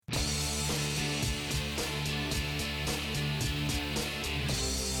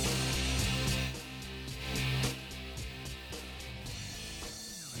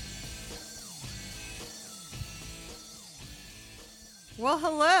Well,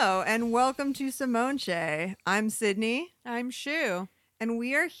 hello and welcome to Simone Shea. I'm Sydney, I'm Shu. and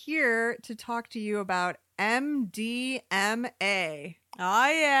we are here to talk to you about MDMA. Oh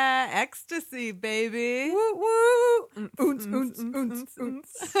yeah, ecstasy, baby. Woo woo! Oons, oons, oons,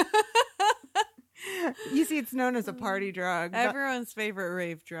 oons. You see, it's known as a party drug. Everyone's favorite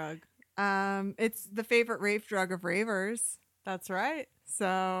rave drug. It's the favorite rave drug of ravers. That's right.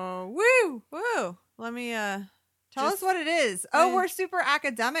 So, woo! Woo. Let me Tell us what it is. Oh, we're super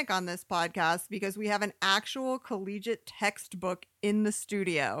academic on this podcast because we have an actual collegiate textbook in the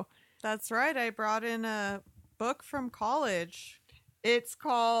studio. That's right. I brought in a book from college. It's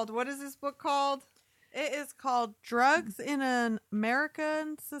called, what is this book called? It is called Drugs in an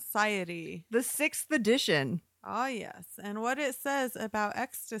American Society. The 6th edition. Oh, yes. And what it says about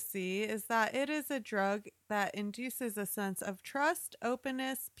ecstasy is that it is a drug that induces a sense of trust,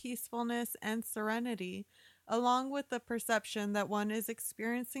 openness, peacefulness, and serenity, along with the perception that one is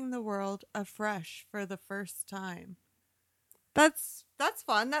experiencing the world afresh for the first time. That's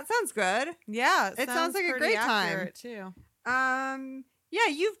fun. That sounds good. Yeah, it sounds like a great time too. Yeah,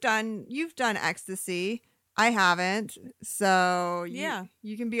 you've done ecstasy. I haven't. So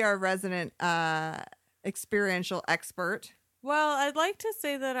you can be our resident experiential expert. Well, I'd like to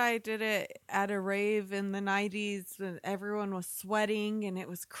say that I did it at a rave in the 90s when everyone was sweating and it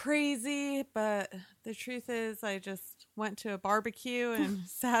was crazy. But the truth is I just went to a barbecue and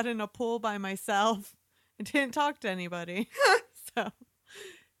sat in a pool by myself and didn't talk to anybody. So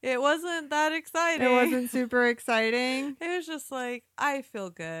it wasn't that exciting. It wasn't super exciting. It was just like, I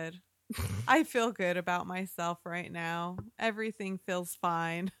feel good. I feel good about myself right now. Everything feels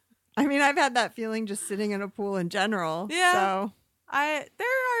fine. I mean, I've had that feeling just sitting in a pool in general. Yeah. So there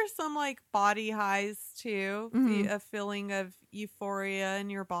are some like body highs too. Mm-hmm. A feeling of euphoria in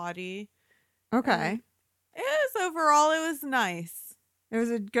your body. Okay. Overall, it was nice. It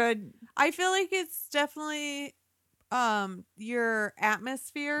was a good. I feel like it's definitely your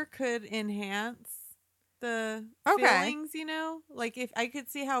atmosphere could enhance the feelings, you know? Like if I could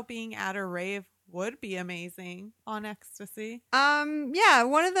see how being at a rave would be amazing on ecstasy. Yeah,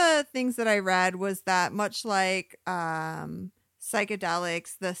 one of the things that I read was that much like psychedelics,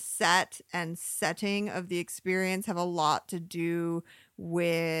 the set and setting of the experience have a lot to do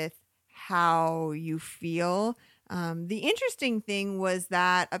with how you feel. The interesting thing was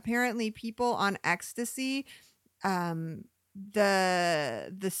that apparently people on ecstasy,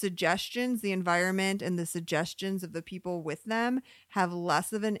 the suggestions, the environment and the suggestions of the people with them have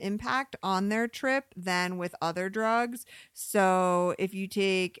less of an impact on their trip than with other drugs. So if you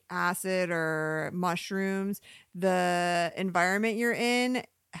take acid or mushrooms, the environment you're in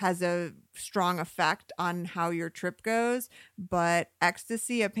has a strong effect on how your trip goes, but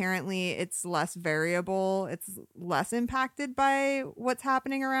ecstasy, apparently it's less variable. It's less impacted by what's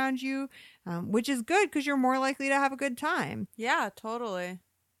happening around you, which is good because you're more likely to have a good time. Yeah, totally.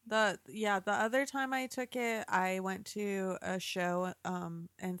 The other time I took it, I went to a show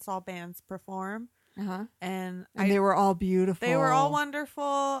and saw bands perform. And they were all beautiful. They were all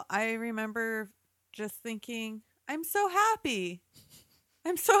wonderful. I remember just thinking, I'm so happy.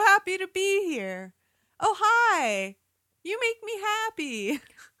 I'm so happy to be here. Oh, hi. You make me happy.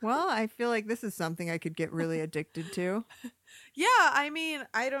 Well, I feel like this is something I could get really addicted to. Yeah, I mean,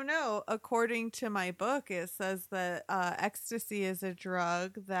 I don't know. According to my book, it says that ecstasy is a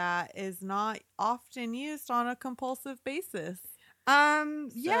drug that is not often used on a compulsive basis.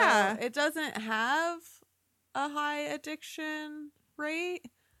 Yeah. So it doesn't have a high addiction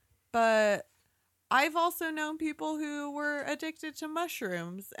rate, but I've also known people who were addicted to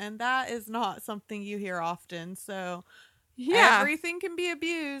mushrooms, and that is not something you hear often. So, yeah, everything can be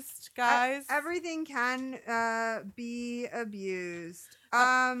abused, guys. Everything can be abused.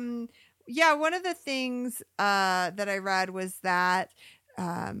 Yeah, one of the things that I read was that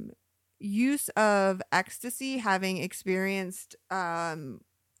use of ecstasy, having experienced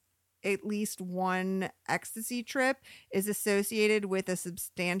at least one ecstasy trip, is associated with a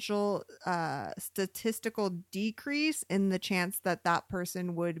substantial statistical decrease in the chance that that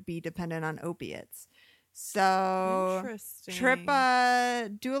person would be dependent on opiates. So trip,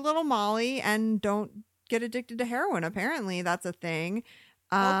 do a little Molly and don't get addicted to heroin. Apparently that's a thing.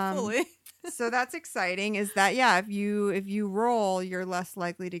 Hopefully. So that's exciting, is that, yeah, if you roll, you're less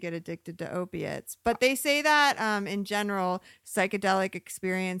likely to get addicted to opiates. But they say that in general, psychedelic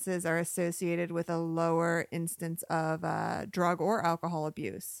experiences are associated with a lower instance of drug or alcohol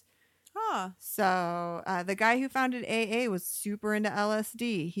abuse. Huh. So the guy who founded AA was super into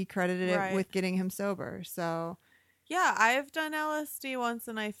LSD. He credited it with getting him sober. So yeah, I've done LSD once,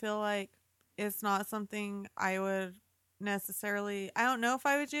 and I feel like it's not something I would necessarily, I don't know if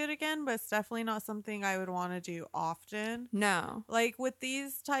I would do it again, but it's definitely not something I would want to do often. No. Like with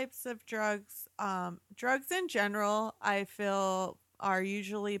these types of drugs, drugs in general, I feel are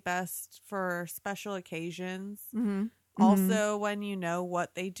usually best for special occasions. Mm-hmm. Also, when you know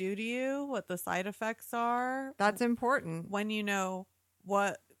what they do to you, what the side effects are. That's important. When you know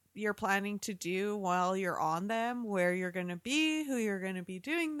what you're planning to do while you're on them, where you're going to be, who you're going to be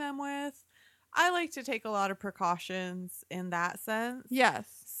doing them with. I like to take a lot of precautions in that sense. Yes.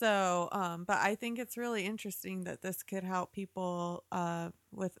 So, but I think it's really interesting that this could help people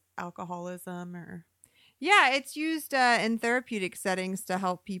with alcoholism or. Yeah, it's used in therapeutic settings to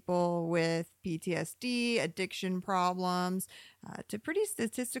help people with PTSD, addiction problems, to pretty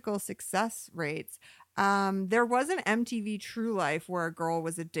statistical success rates. There was an MTV True Life where a girl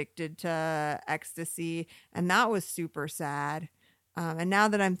was addicted to ecstasy, and that was super sad. And now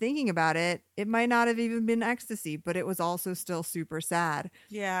that I'm thinking about it, it might not have even been ecstasy, but it was also still super sad.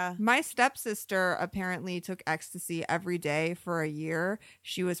 Yeah. My stepsister apparently took ecstasy every day for a year.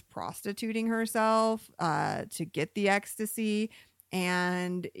 She was prostituting herself to get the ecstasy.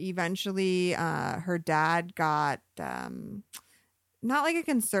 And eventually her dad got not like a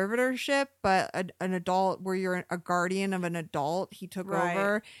conservatorship, but an adult where you're a guardian of an adult. He took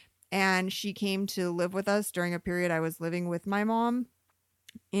over. And she came to live with us during a period I was living with my mom.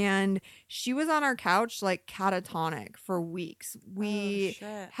 And she was on our couch like catatonic for weeks. They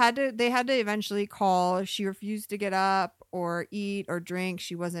had to eventually call. She refused to get up or eat or drink.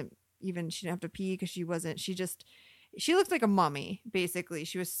 She didn't have to pee because she looked like a mummy, basically.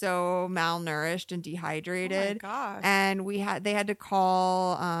 She was so malnourished and dehydrated. Oh my gosh. And they had to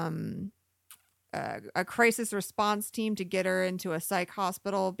call a crisis response team to get her into a psych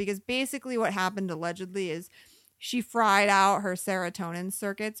hospital, because basically what happened allegedly is she fried out her serotonin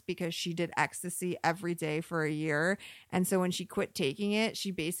circuits because she did ecstasy every day for a year. And so when she quit taking it,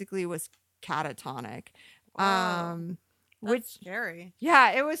 she basically was catatonic. Wow. That's scary.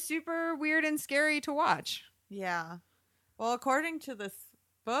 Yeah, it was super weird and scary to watch. Yeah. Well, according to this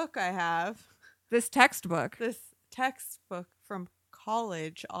book I have, this textbook from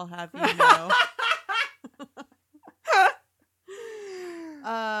college, I'll have you know.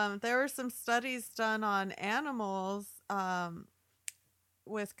 There were some studies done on animals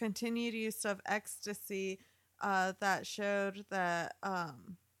with continued use of ecstasy that showed that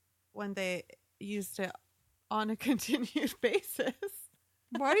when they used it on a continued basis.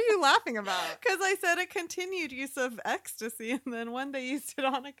 What are you laughing about? Because I said a continued use of ecstasy, and then when they used it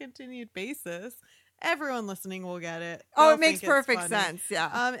on a continued basis, everyone listening will get it. Oh, it makes perfect sense.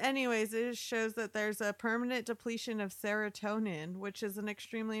 Yeah. Anyways, it shows that there's a permanent depletion of serotonin, which is an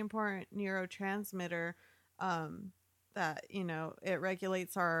extremely important neurotransmitter that, it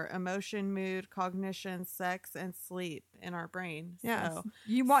regulates our emotion, mood, cognition, sex, and sleep in our brain. Yeah. So,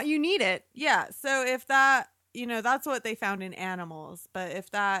 you need it. Yeah. So if that, that's what they found in animals. But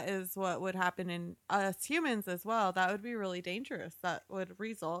if that is what would happen in us humans as well, that would be really dangerous. That would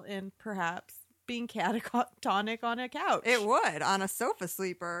result in perhaps being catatonic on a couch. It would, on a sofa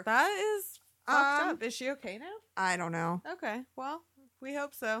sleeper. That is fucked up. Is she okay now? I don't know. Okay, well, we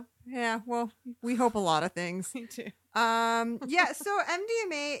hope so. Yeah, well, we hope a lot of things. Me too. Yeah, so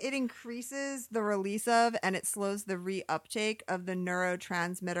MDMA, it increases the release of and it slows the reuptake of the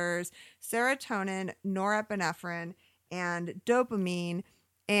neurotransmitters serotonin, norepinephrine, and dopamine.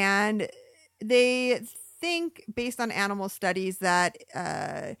 And they think, based on animal studies, that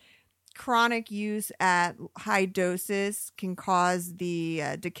chronic use at high doses can cause the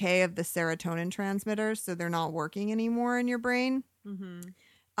decay of the serotonin transmitters, so they're not working anymore in your brain.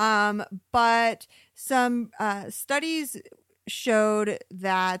 Mm-hmm. But some studies showed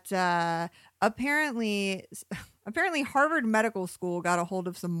that apparently Harvard Medical School got a hold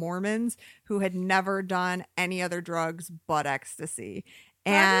of some Mormons who had never done any other drugs but ecstasy.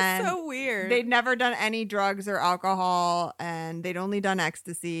 That is so weird. They'd never done any drugs or alcohol, and they'd only done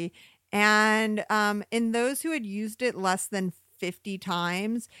ecstasy. And in those who had used it less than 50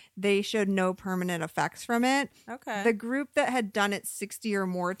 times, they showed no permanent effects from it. Okay. The group that had done it 60 or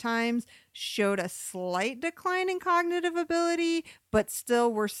more times showed a slight decline in cognitive ability, but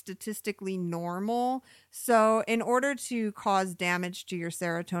still were statistically normal. So in order to cause damage to your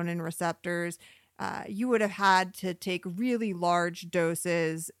serotonin receptors, you would have had to take really large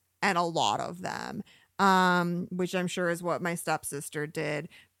doses and a lot of them, which I'm sure is what my stepsister did.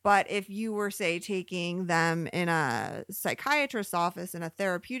 But if you were, say, taking them in a psychiatrist's office in a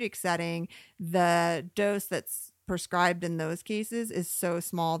therapeutic setting, the dose that's prescribed in those cases is so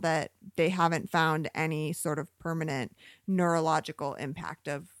small that they haven't found any sort of permanent neurological impact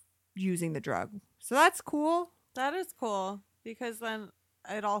of using the drug. So that's cool. That is cool because then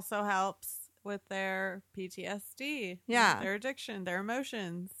it also helps with their PTSD, Yeah. their addiction, their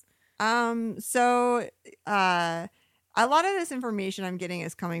emotions. So a lot of this information I'm getting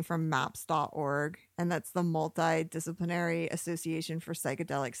is coming from MAPS.org, and that's the Multidisciplinary Association for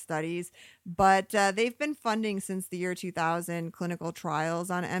Psychedelic Studies. But they've been funding since the year 2000 clinical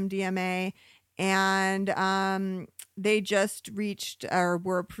trials on MDMA, and they just reached or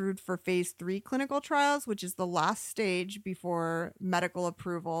were approved for phase 3 clinical trials, which is the last stage before medical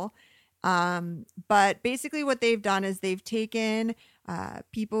approval. But basically what they've done is they've taken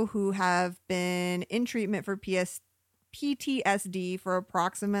people who have been in treatment for PTSD for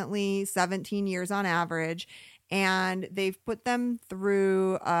approximately 17 years on average, and they've put them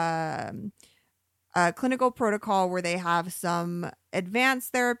through a clinical protocol where they have some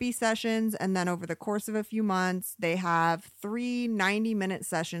advanced therapy sessions, and then over the course of a few months, they have 3 90-minute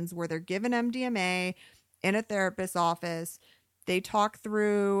sessions where they're given MDMA in a therapist's office. They talk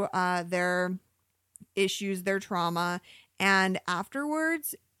through their issues, their trauma, and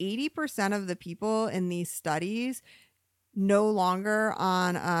afterwards, 80% of the people in these studies no longer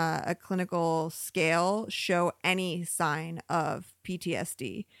on a clinical scale show any sign of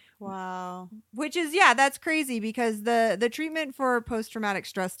PTSD. Wow. Which is, yeah, that's crazy because the treatment for post-traumatic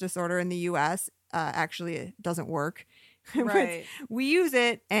stress disorder in the US actually doesn't work. Right. We use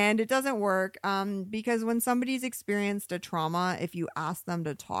it and it doesn't work because when somebody's experienced a trauma, if you ask them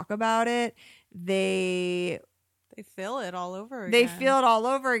to talk about it, they feel it all over again. They feel it all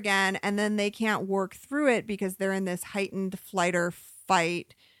over again, and then they can't work through it because they're in this heightened fight or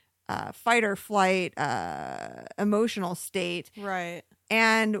flight emotional state. Right.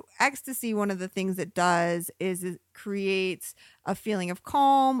 And ecstasy, one of the things it does is it creates a feeling of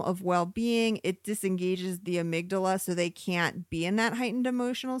calm, of well-being. It disengages the amygdala so they can't be in that heightened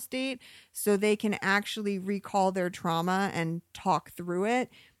emotional state. So they can actually recall their trauma and talk through it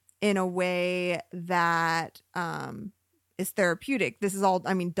in a way that is therapeutic. This is all,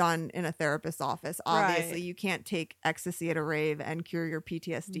 done in a therapist's office. Obviously, Right. You can't take ecstasy at a rave and cure your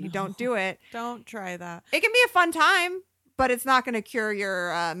PTSD. No. Don't do it. Don't try that. It can be a fun time, but it's not going to cure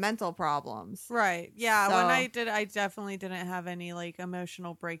your mental problems. Right. Yeah. So- When I did, I definitely didn't have any like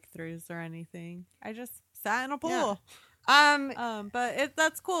emotional breakthroughs or anything. I just sat in a pool. Yeah. But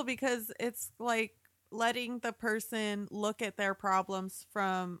that's cool because it's like letting the person look at their problems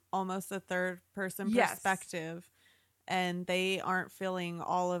from almost a third person Yes. perspective, and they aren't feeling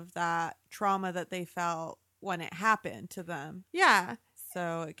all of that trauma that they felt when it happened to them. Yeah.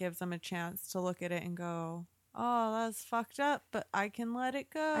 So it gives them a chance to look at it and go, oh, that's fucked up, but I can let it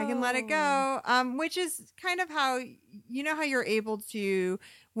go. I can let it go. Which is kind of how, how you're able to,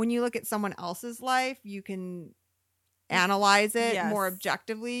 when you look at someone else's life, you can analyze it Yes. more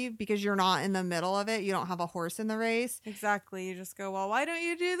objectively because you're not in the middle of it. You don't have a horse in the race. Exactly. You just go, well, why don't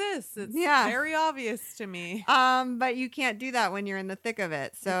you do this? It's Yeah. very obvious to me. But you can't do that when you're in the thick of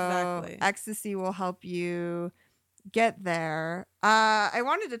it. So Exactly. ecstasy will help you get there. I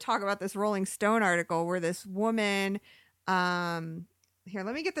wanted to talk about this Rolling Stone article where this woman, here,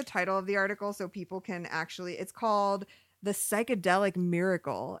 let me get the title of the article so people can actually, it's called The Psychedelic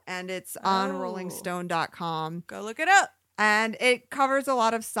Miracle, and it's on Oh. rollingstone.com. Go look it up. And it covers a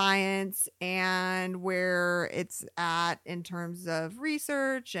lot of science and where it's at in terms of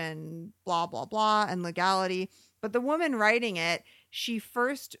research and blah, blah, blah, and legality. But the woman writing it, she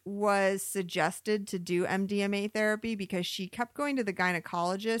first was suggested to do MDMA therapy because she kept going to the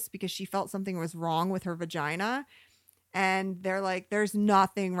gynecologist because she felt something was wrong with her vagina. And they're like, there's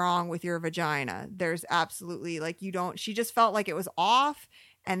nothing wrong with your vagina. There's absolutely, she just felt like it was off.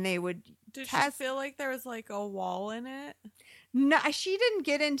 And they would Did test. she feel like there was like a wall in it? No, she didn't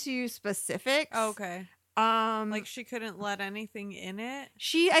get into specifics. Okay. Like She couldn't let anything in it?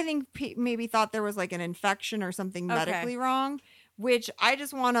 she, I think maybe thought there was like an infection or something medically wrong, which I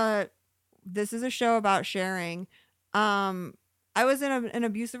just want to, this is a show about sharing. I was in an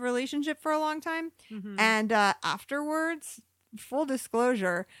abusive relationship for a long time. Mhm. And afterwards, full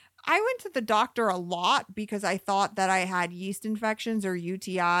disclosure, I went to the doctor a lot because I thought that I had yeast infections or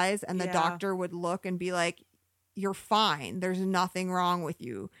UTIs, and the Yeah. doctor would look and be like, you're fine. There's nothing wrong with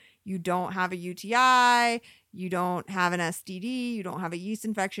you. You don't have a UTI. You don't have an STD. You don't have a yeast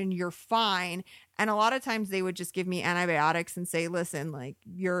infection. You're fine. And a lot of times they would just give me antibiotics and say, listen, like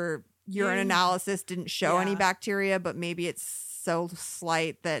your urine Yeah. analysis didn't show any Yeah. bacteria, but maybe it's so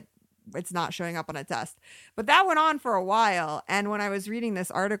slight that it's not showing up on a test. But that went on for a while. And when I was reading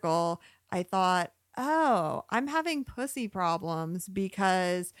this article, I thought, oh, I'm having pussy problems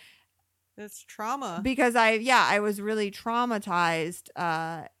because It's trauma. I was really traumatized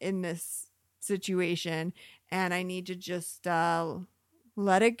in this situation. and I need to just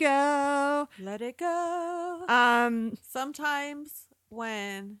let it go. Let it go. Sometimes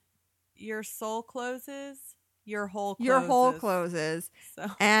when your soul closes, your whole closes. So.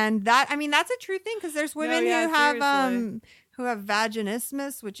 And that, I mean, that's a true thing, because there's women who have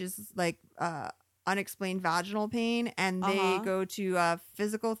vaginismus, which is like unexplained vaginal pain, and they go to a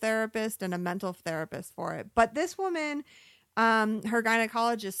physical therapist and a mental therapist for it. But this woman, her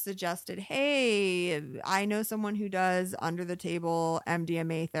gynecologist suggested, hey, I know someone who does under the table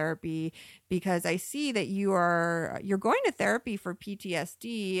MDMA therapy, because I see that you're going to therapy for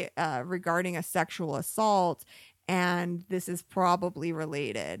PTSD regarding a sexual assault, and this is probably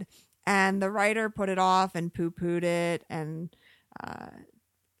related. And the writer put it off and poo-pooed it, and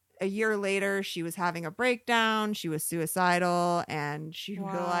a year later, she was having a breakdown. She was suicidal, and she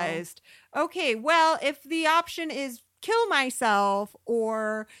realized, okay, well, if the option is kill myself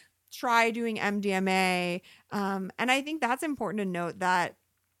or try doing MDMA, and I think that's important to note, that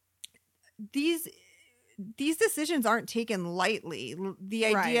these decisions aren't taken lightly. The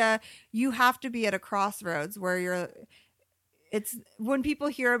idea, you have to be at a crossroads where it's when people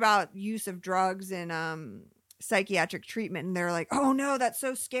hear about use of drugs in psychiatric treatment, and they're like, oh no, that's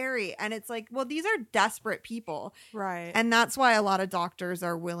so scary. And it's like, well, these are desperate people. Right. And that's why a lot of doctors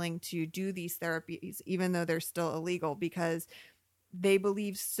are willing to do these therapies, even though they're still illegal, because they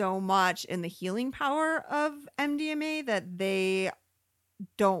believe so much in the healing power of MDMA that they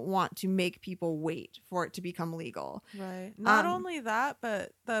don't want to make people wait for it to become legal. Right. Not only that,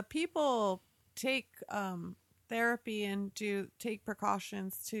 but the people take therapy and take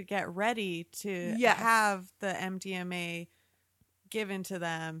precautions to get ready to have the MDMA given to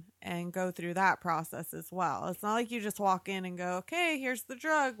them and go through that process as well. It's not like you just walk in and go, okay, here's the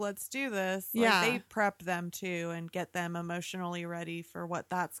drug, let's do this. Like, they prep them too and get them emotionally ready for what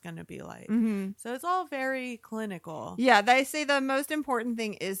that's going to be like. Mm-hmm. So it's all very clinical. Yeah, they say the most important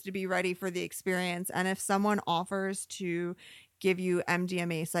thing is to be ready for the experience. And if someone offers to give you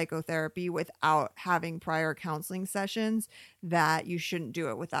MDMA psychotherapy without having prior counseling sessions, that you shouldn't do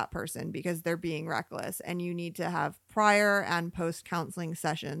it with that person, because they're being reckless, and you need to have prior and post counseling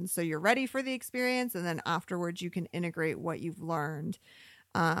sessions so you're ready for the experience, and then afterwards you can integrate what you've learned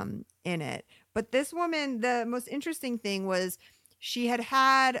in it. But this woman, the most interesting thing was she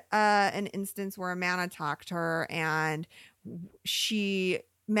had an instance where a man attacked her, and she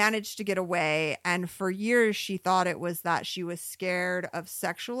managed to get away, and for years she thought it was that she was scared of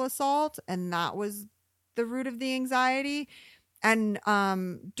sexual assault, and that was the root of the anxiety. And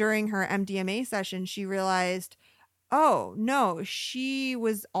during her MDMA session, she realized, oh no, she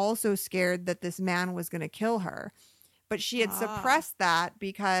was also scared that this man was going to kill her, but she had suppressed that,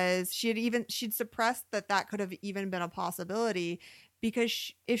 because she'd suppressed that could have even been a possibility,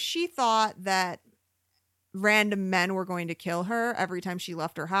 because if she thought that random men were going to kill her every time she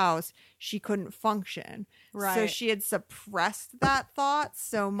left her house, she couldn't function. Right. So she had suppressed that thought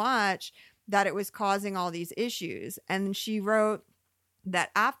so much that it was causing all these issues. And she wrote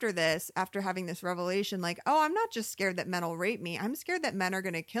that after having this revelation, like, oh, I'm not just scared that men will rape me, I'm scared that men are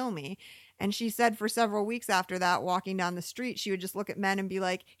going to kill me. And she said for several weeks after that, walking down the street, she would just look at men and be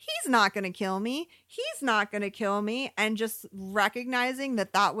like, he's not going to kill me. He's not going to kill me. And just recognizing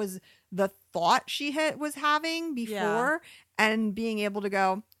that was the thought she was having before, and being able to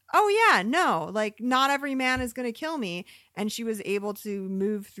go, oh yeah, no, like, not every man is going to kill me. And she was able to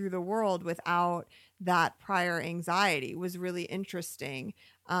move through the world without that prior anxiety. It was really interesting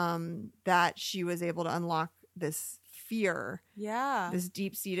that she was able to unlock this fear, this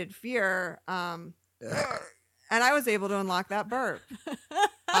deep-seated fear, and I was able to unlock that burp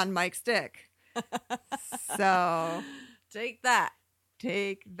on Mike's dick. So take that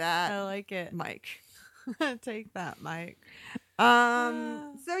I like it, Mike. Take that, Mike.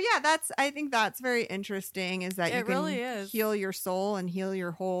 So yeah, I think that's very interesting, is that you can really heal your soul and heal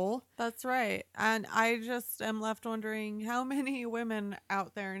your whole. That's right. And I just am left wondering how many women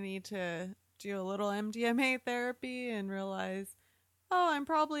out there need to do a little MDMA therapy and realize, oh, I'm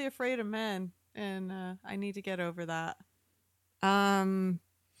probably afraid of men, and I need to get over that.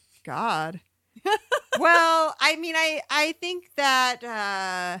 God. Well, I mean, I think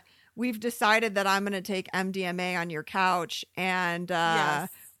that we've decided that I'm going to take MDMA on your couch, and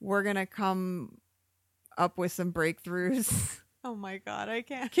we're going to come up with some breakthroughs. Oh my God, I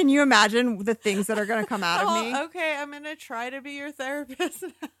can't. Can you imagine the things that are going to come out of me? Okay, I'm going to try to be your therapist.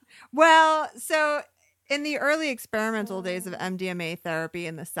 Well, so in the early experimental days of MDMA therapy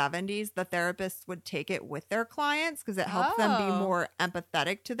in the 70s, the therapists would take it with their clients because it helped them be more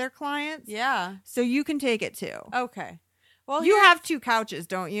empathetic to their clients. Yeah. So you can take it too. Okay. Well, you have 2 couches,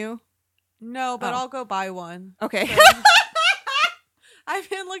 don't you? No, but Oh. I'll go buy one. Okay. So- I've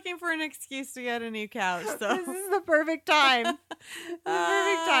been looking for an excuse to get a new couch. So This is the perfect time. The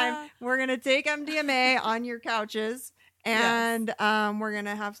perfect time. We're gonna take MDMA on your couches, and we're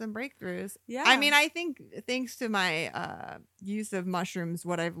gonna have some breakthroughs. Yeah. I mean, I think thanks to my use of mushrooms,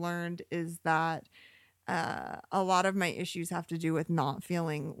 what I've learned is that a lot of my issues have to do with not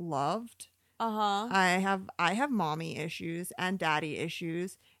feeling loved. Uh-huh. I have mommy issues and daddy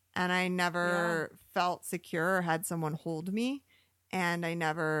issues, and I never felt secure or had someone hold me. And I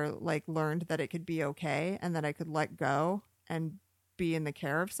never like learned that it could be okay and that I could let go and be in the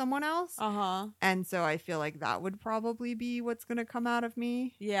care of someone else. Uh-huh. And so I feel like that would probably be what's going to come out of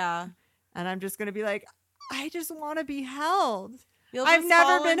me. Yeah. And I'm just going to be like, I just want to be held. You'll I've just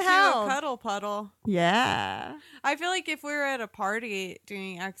never fall been into held. a cuddle puddle. Yeah. I feel like if we were at a party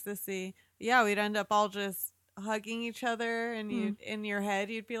doing ecstasy, yeah, we'd end up all just hugging each other, and you in your head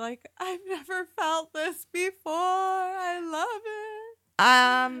you'd be like, I've never felt this before. I love it.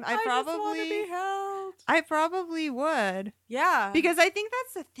 I just want to be held. probably would. Yeah. Because I think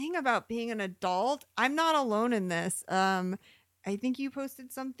that's the thing about being an adult. I'm not alone in this. I think you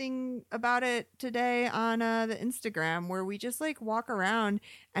posted something about it today on the Instagram where we just like walk around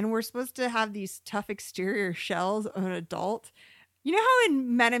and we're supposed to have these tough exterior shells of an adult. You know how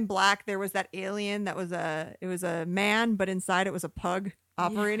in Men in Black there was that alien that was a man, but inside it was a pug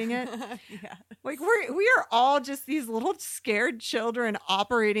operating it? Yeah. Like we are all just these little scared children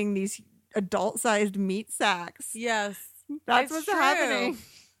operating these adult-sized meat sacks. Yes. That's It's what's happening.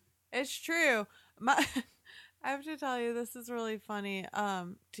 It's true. I have to tell you, this is really funny.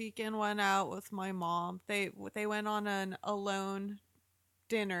 Deacon went out with my mom. They went on an alone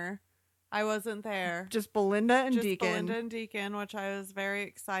dinner. I wasn't there. Just Belinda and Just Deacon. Belinda and Deacon, which I was very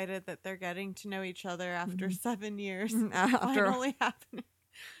excited that they're getting to know each other after 7 years. After Finally happening.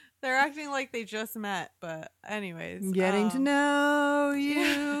 They're acting like they just met, but anyways. Getting to know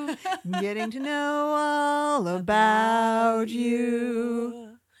you. Getting to know all about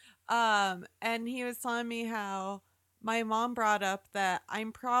you. And he was telling me how my mom brought up that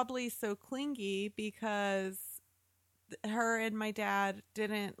I'm probably so clingy because her and my dad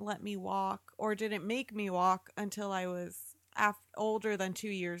didn't let me walk or didn't make me walk until I was older than 2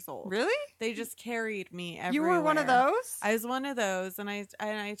 years old. Really? They just carried me everywhere. You were one of those? I was one of those, and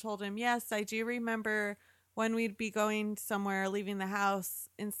I told him, yes, I do remember when we'd be going somewhere, leaving the house,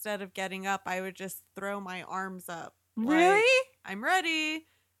 instead of getting up, I would just throw my arms up. Really? Like, I'm ready.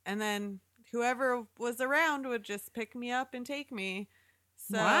 And then whoever was around would just pick me up and take me.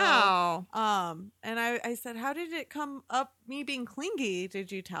 So, wow. And I said, how did it come up, me being clingy?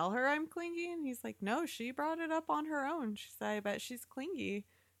 Did you tell her I'm clingy? And he's like, no, she brought it up on her own. She said, I bet she's clingy.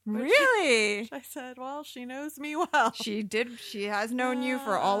 Really? I said, well, she knows me well. She did. She has known you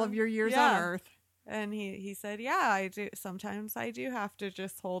for all of your years on Earth. And he said, yeah, I do. Sometimes I do have to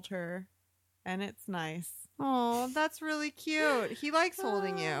just hold her, and it's nice. Oh, that's really cute. He likes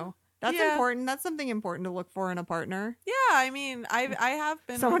holding you. That's important. That's something important to look for in a partner. Yeah, I mean, I have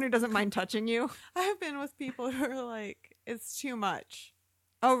been someone who doesn't mind touching you. I've been with people who are like, it's too much.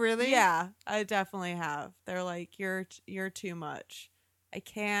 Oh, really? Yeah, I definitely have. They're like, you're too much. I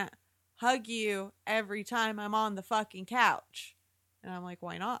can't hug you every time I'm on the fucking couch. And I'm like,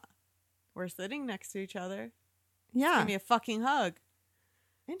 why not? We're sitting next to each other. Yeah. Give me a fucking hug.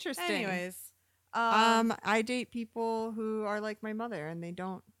 Interesting. Anyways. I date people who are like my mother and they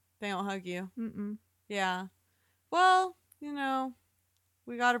don't hug you. Mm-mm. Yeah. Well, you know,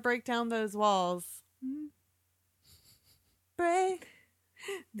 we got to break down those walls. Mm-hmm. Break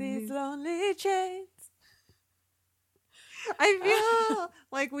these lonely chains. I feel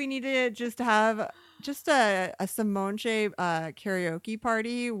like we need to just have just a Simone Che karaoke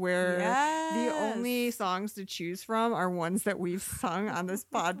party where the only songs to choose from are ones that we've sung on this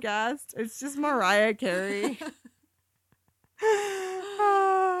podcast. It's just Mariah Carey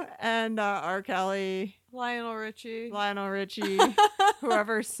and R. Kelly, Lionel Richie,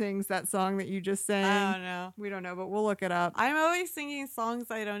 whoever sings that song that you just sang. I don't know. We don't know, but we'll look it up. I'm always singing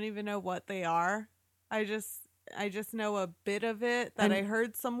songs I don't even know what they are. I just know a bit of it that I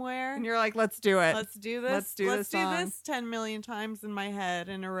heard somewhere. And you're like, let's do it. Let's do this. Let's do this 10 million times in my head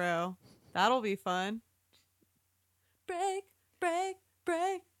in a row. That'll be fun. Break, break,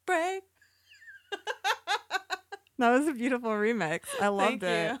 break, break. That was a beautiful remix. I loved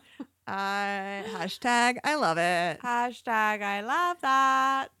it. You. Hashtag I love it. Hashtag I love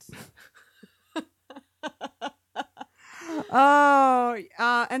that.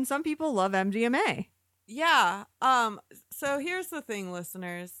 And some people love MDMA. Yeah. So here's the thing,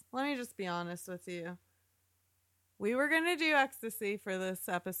 listeners. Let me just be honest with you. We were going to do ecstasy for this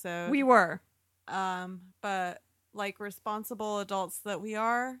episode. We were. But like responsible adults that we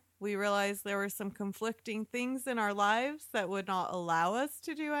are, we realized there were some conflicting things in our lives that would not allow us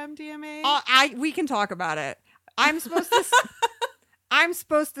to do MDMA. We can talk about it. I'm supposed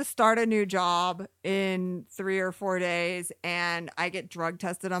to start a new job in 3 or 4 days, and I get drug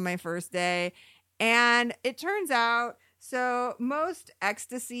tested on my first day. And it turns out, so most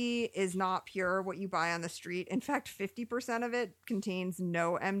ecstasy is not pure, what you buy on the street. In fact, 50% of it contains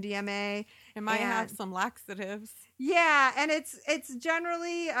no MDMA. It might have some laxatives. Yeah, and it's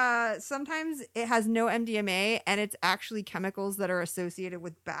generally sometimes it has no MDMA, and it's actually chemicals that are associated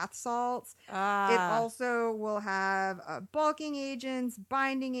with bath salts. It also will have bulking agents,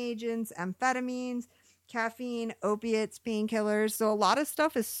 binding agents, amphetamines, caffeine, opiates, painkillers. So a lot of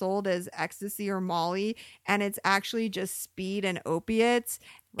stuff is sold as ecstasy or Molly, and it's actually just speed and opiates.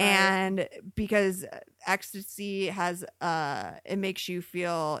 Right. And because ecstasy has it makes you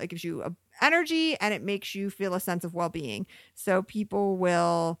feel, it gives you energy, and it makes you feel a sense of well-being. So people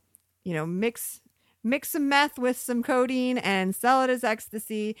will, mix some meth with some codeine and sell it as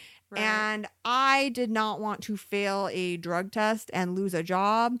ecstasy. Right. And I did not want to fail a drug test and lose a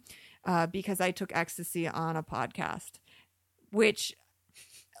job because I took ecstasy on a podcast, which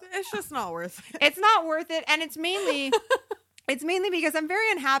it's just not worth it. It's not worth it. And it's mainly because I'm very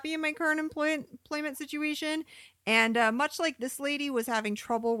unhappy in my current employment situation. And much like this lady was having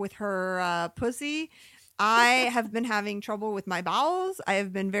trouble with her pussy, I have been having trouble with my bowels. I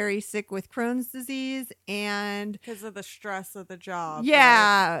have been very sick with Crohn's disease, and because of the stress of the job.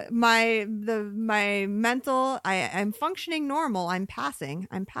 Yeah, right? my mental. I'm functioning normal. I'm passing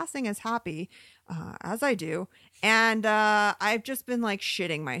as happy as I do, and I've just been like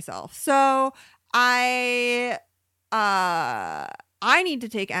shitting myself. So I need to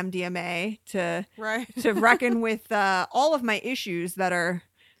take MDMA to reckon with all of my issues that are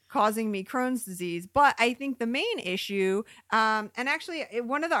causing me Crohn's disease. But I think the main issue, and actually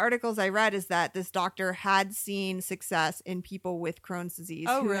one of the articles I read is that this doctor had seen success in people with Crohn's disease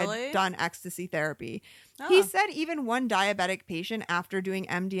who had done ecstasy therapy. Oh. He said even one diabetic patient, after doing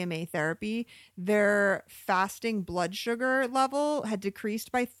MDMA therapy, their fasting blood sugar level had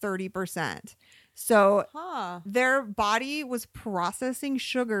decreased by 30%. So their body was processing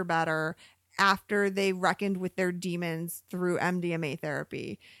sugar better after they reckoned with their demons through MDMA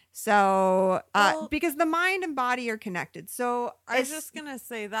therapy. So, because the mind and body are connected. So I was just going to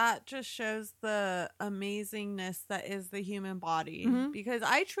say that just shows the amazingness that is the human body. Mm-hmm. Because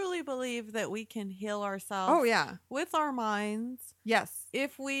I truly believe that we can heal ourselves with our minds. Yes.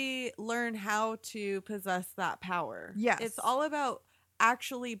 If we learn how to possess that power. Yes. It's all about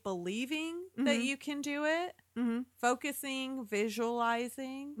actually believing that you can do it, focusing,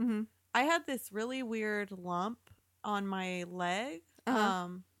 visualizing. Mm-hmm. I had this really weird lump on my leg,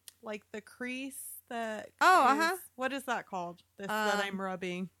 like the crease that. What is that called? This that I'm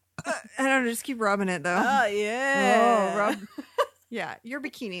rubbing. I don't know. Just keep rubbing it though. Oh yeah. Oh, rub. Yeah, your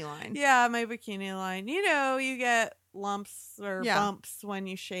bikini line. Yeah, my bikini line. You get lumps or bumps when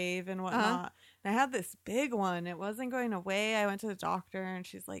you shave and whatnot. And I had this big one. It wasn't going away. I went to the doctor, and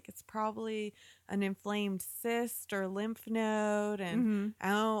she's like, it's probably an inflamed cyst or lymph node. And I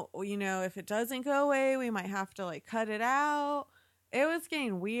don't, if it doesn't go away, we might have to like cut it out. It was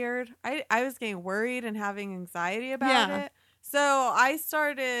getting weird. I was getting worried and having anxiety about it. So I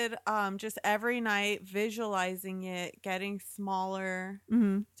started just every night visualizing it getting smaller,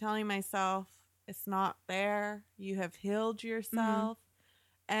 telling myself it's not there. You have healed yourself.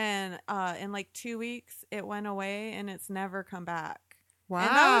 And in like 2 weeks, it went away, and it's never come back. Wow. And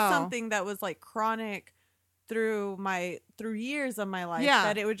that was something that was like chronic through years of my life. Yeah.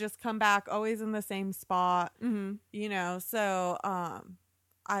 That it would just come back always in the same spot. Mm-hmm. So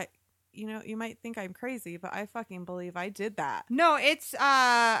you might think I'm crazy, but I fucking believe I did that. No, it's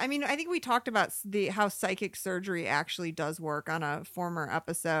I think we talked about how psychic surgery actually does work on a former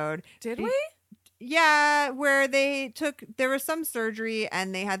episode. Did we? Yeah, where there was some surgery,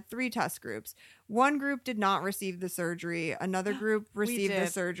 and they had 3 test groups. One group did not receive the surgery. Another group received the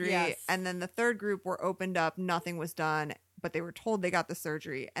surgery. Yes. And then the third group were opened up. Nothing was done, but they were told they got the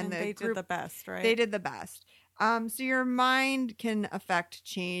surgery. And they did the best, right? They did the best. So your mind can affect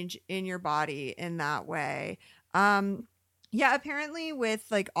change in your body in that way. Yeah, apparently with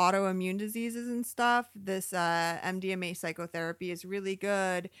like autoimmune diseases and stuff, this MDMA psychotherapy is really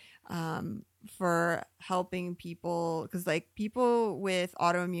good for helping people, because like people with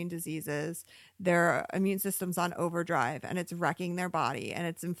autoimmune diseases, their immune system's on overdrive, and it's wrecking their body, and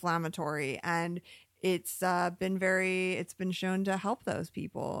it's inflammatory, and it's been shown to help those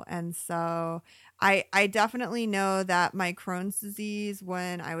people. And so I definitely know that my Crohn's disease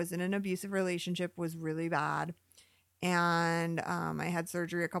when I was in an abusive relationship was really bad. And I had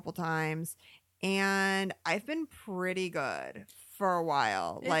surgery a couple times, and I've been pretty good for a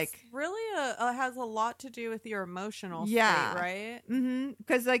while. It's like really has a lot to do with your emotional state, right?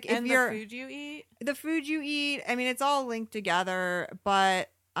 Because like if And you're the food you eat. the food you eat, I mean, it's all linked together, but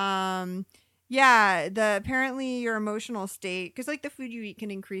yeah, apparently your emotional state, because like the food you eat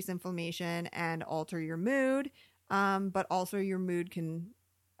can increase inflammation and alter your mood, but also your mood can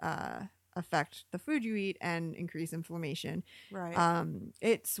affect the food you eat and increase inflammation. Right.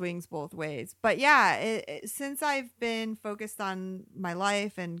 It swings both ways. But yeah, since I've been focused on my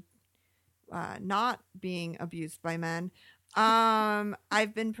life and not being abused by men,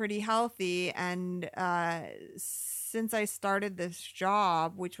 I've been pretty healthy. And since I started this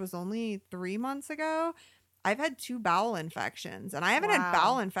job, which was only 3 months ago, I've had 2 bowel infections, and I haven't had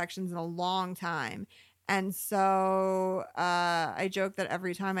bowel infections in a long time. And so I joke that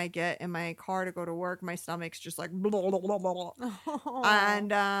every time I get in my car to go to work, my stomach's just like blah, blah, blah, blah.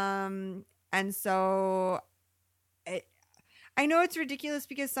 And so I know it's ridiculous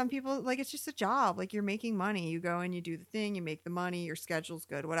because some people, like, it's just a job. Like, you're making money. You go and you do the thing, you make the money, your schedule's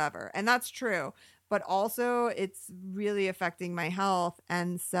good, whatever. And that's true. But also it's really affecting my health.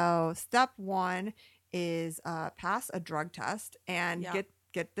 And so step 1 is pass a drug test and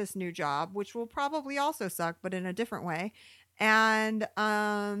get this new job, which will probably also suck, but in a different way. And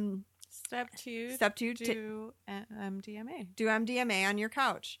step 2 do MDMA. Do MDMA on your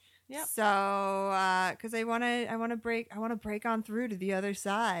couch. Yep. So because I want to break on through to the other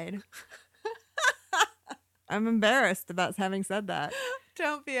side. I'm embarrassed about having said that.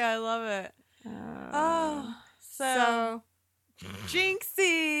 Don't be. I love it. So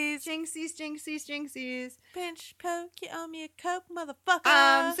jinxies. Pinch, poke, you owe me a Coke,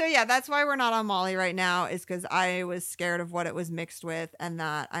 motherfucker. So yeah, that's why we're not on Molly right now, is because I was scared of what it was mixed with and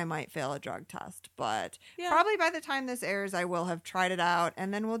that I might fail a drug test. But probably by the time this airs, I will have tried it out,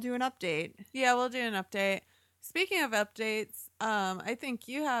 and then we'll do an update. Yeah, we'll do an update. Speaking of updates, I think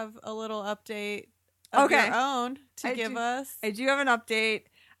you have a little update of your own to give us. I do have an update.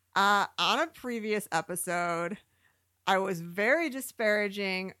 On a previous episode, I was very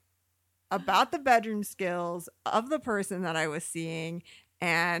disparaging about the bedroom skills of the person that I was seeing,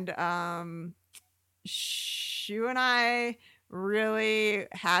 and Shu and I really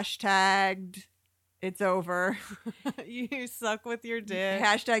hashtagged it's over. You suck with your dick.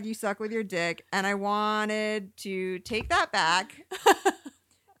 Hashtag you suck with your dick. And I wanted to take that back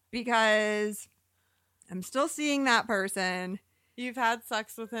because I'm still seeing that person. You've had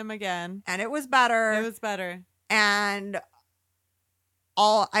sex with him again. And it was better. It was better. And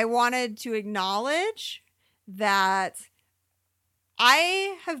I wanted to acknowledge that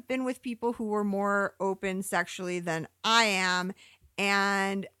I have been with people who were more open sexually than I am.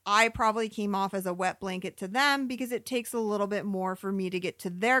 And I probably came off as a wet blanket to them because it takes a little bit more for me to get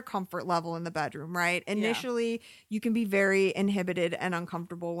to their comfort level in the bedroom, right? Initially, you can be very inhibited and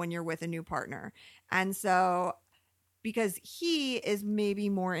uncomfortable when you're with a new partner. And so because he is maybe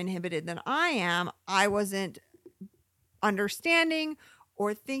more inhibited than I am, I wasn't understanding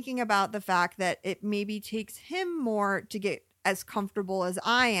or thinking about the fact that it maybe takes him more to get as comfortable as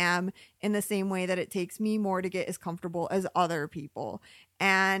I am, in the same way that it takes me more to get as comfortable as other people.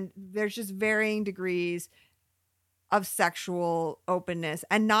 And there's just varying degrees of sexual openness,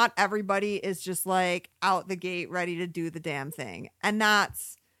 and not everybody is just like out the gate ready to do the damn thing. And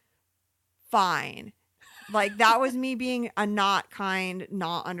that's fine. Like, that was me being a not kind,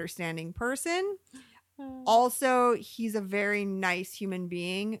 not understanding person. Also, he's a very nice human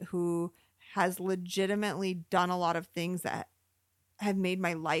being who has legitimately done a lot of things that have made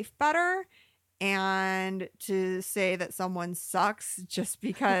my life better. And to say that someone sucks just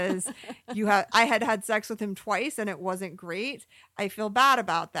because I had sex with him twice and it wasn't great, I feel bad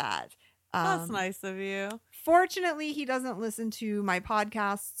about that. That's nice of you. Fortunately, he doesn't listen to my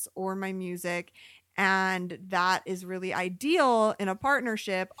podcasts or my music. And that is really ideal in a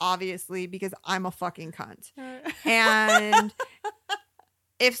partnership, obviously, because I'm a fucking cunt. And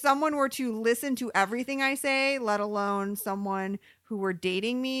if someone were to listen to everything I say, let alone someone who were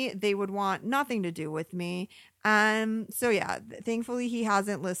dating me, they would want nothing to do with me. So yeah, thankfully he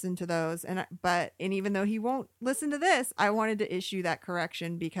hasn't listened to those. And even though he won't listen to this, I wanted to issue that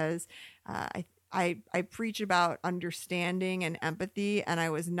correction because I preach about understanding and empathy, and I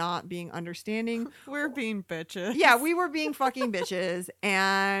was not being understanding. We're being bitches. Yeah, we were being fucking bitches.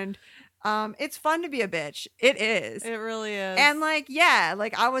 And It's fun to be a bitch. It is. It really is. And like, yeah,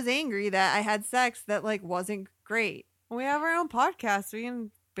 like I was angry that I had sex that like wasn't great. We have our own podcast. We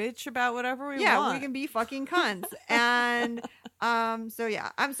can bitch about whatever we want. We can be fucking cunts. And so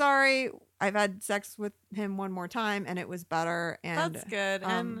yeah, I'm sorry. I've had sex with him one more time and it was better. And that's good.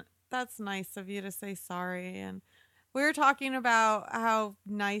 And that's nice of you to say sorry. And we were talking about how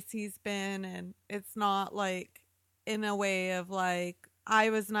nice he's been, and it's not like in a way of like, I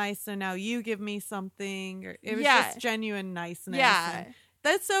was nice, so now you give me something. Or it was just genuine niceness. Yeah. And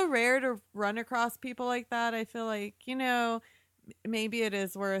that's so rare to run across people like that. I feel like, maybe it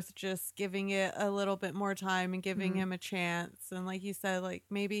is worth just giving it a little bit more time and giving him a chance. And like you said, like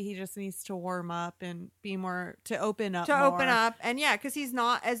maybe he just needs to warm up and be more, to open up more. And yeah, because he's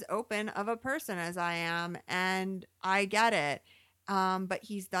not as open of a person as I am, and I get it. But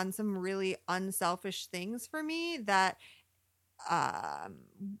he's done some really unselfish things for me that I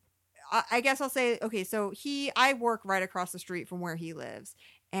guess I'll say, okay, so I work right across the street from where he lives,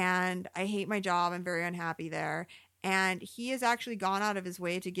 and I hate my job. I'm very unhappy there. And he has actually gone out of his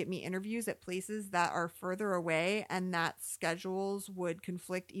way to get me interviews at places that are further away and that schedules would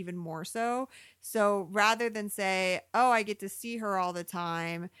conflict even more so. So rather than say, oh, I get to see her all the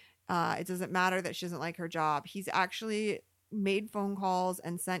time, it doesn't matter that she doesn't like her job, he's actually made phone calls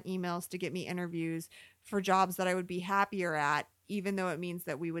and sent emails to get me interviews for jobs that I would be happier at, even though it means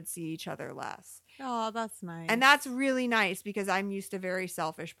that we would see each other less. Oh, that's nice. And that's really nice because I'm used to very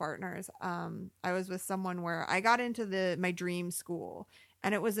selfish partners. I was with someone where I got into my dream school,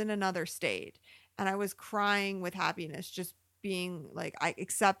 and it was in another state, and I was crying with happiness just being like, I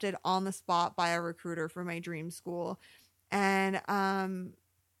accepted on the spot by a recruiter for my dream school. And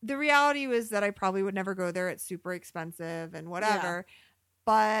the reality was that I probably would never go there. It's super expensive and whatever. Yeah.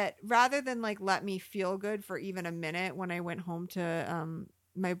 But rather than like let me feel good for even a minute, when I went home to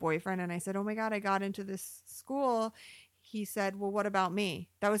my boyfriend and I said, oh my God, I got into this school, he said, well, what about me?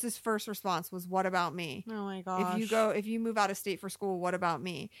 That was his first response, was what about me? Oh my gosh. If you move out of state for school, what about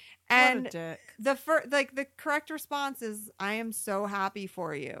me? And what a dick. The correct response is, I am so happy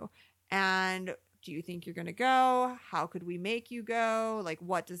for you. And do you think you're going to go? How could we make you go? Like,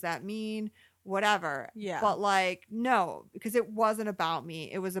 what does that mean? Whatever. Yeah. But like, no, because it wasn't about me.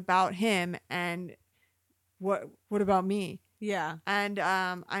 It was about him. And what about me? Yeah. And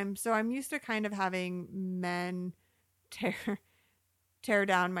I'm used to kind of having men tear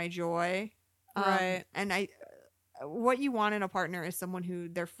down my joy. Right. And what you want in a partner is someone who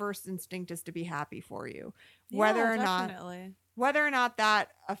their first instinct is to be happy for you. Whether or not that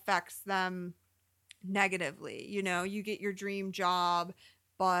affects them negatively. You get your dream job,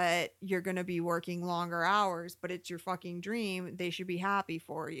 but you're going to be working longer hours, but it's your fucking dream. They should be happy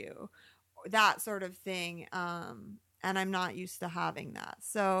for you. That sort of thing. And I'm not used to having that.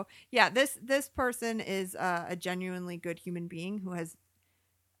 So yeah, this person is a genuinely good human being who has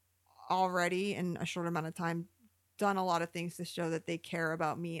already in a short amount of time done a lot of things to show that they care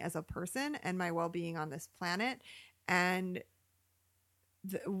about me as a person and my well-being on this planet. And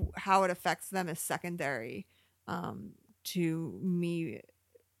how it affects them is secondary to me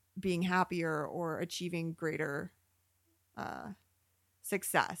being happier or achieving greater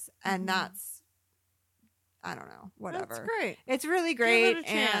success. And that's, I don't know, whatever. That's great. It's really great,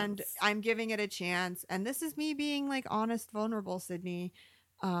 and I'm giving it a chance. And this is me being like honest, vulnerable, Sydney.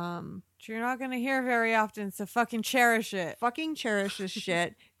 Which you're not going to hear very often, so fucking cherish it. Fucking cherish this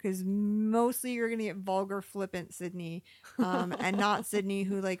shit, because mostly you're going to get vulgar, flippant Sydney, and not Sydney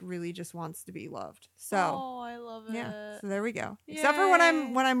who like really just wants to be loved. So, I love it. Yeah, so there we go. Yay. Except for when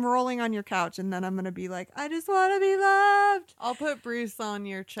I'm rolling on your couch, and then I'm going to be like, I just want to be loved. I'll put Bruce on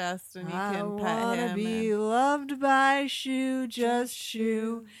your chest, and you can pet him. I want to be loved by Shu, just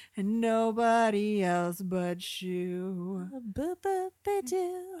Shu, and nobody else but Shu.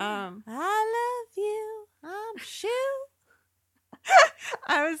 I love you. I'm Shu.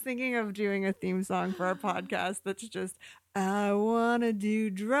 I was thinking of doing a theme song for our podcast that's just, I want to do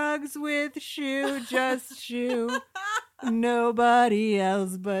drugs with Shu, just Shu, nobody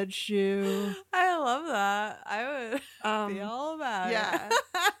else but Shu. I love that. I would be all about it.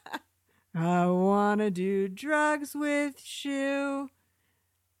 I want to do drugs with Shu.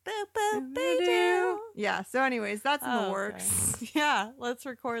 Yeah, so anyways, that's in the works. Okay. Yeah, let's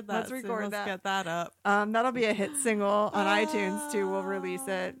record that. Let's get that up. That'll be a hit single on iTunes too. We'll release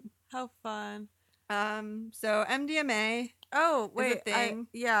it. How fun. So MDMA. Oh, wait. Is a thing.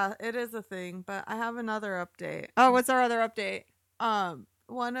 Yeah, it is a thing, but I have another update. Oh, what's our other update?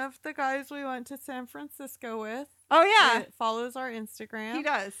 One of the guys we went to San Francisco with. Oh, yeah. Follows our Instagram. He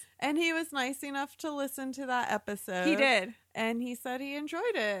does. And he was nice enough to listen to that episode. He did. And he said he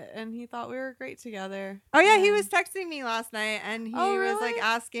enjoyed it and he thought we were great together. Oh yeah, he And- was texting me last night and he Oh, was like really?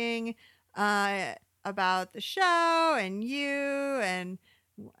 asking about the show and you, and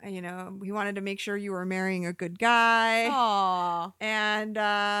he wanted to make sure you were marrying a good guy. Aw. And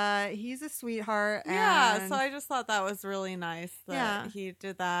he's a sweetheart. Yeah, and so I just thought that was really nice that Yeah. he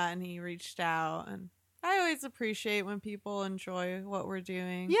did that and he reached out. And I always appreciate when people enjoy what we're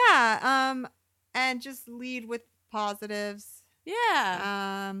doing. yeah, and just lead with positives.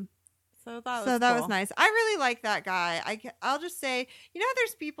 Yeah. So that was that cool. was nice. I really like that guy. I'll just say,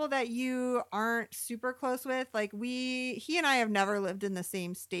 there's people that you aren't super close with. Like he and I have never lived in the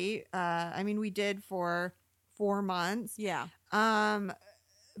same state. I mean, we did for 4 months. Yeah.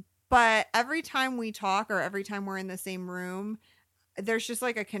 But every time we talk or every time we're in the same room, there's just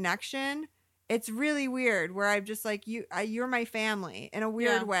like a connection. It's really weird where I'm just like, you're my family in a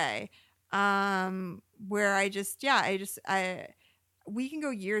weird way. Where we can go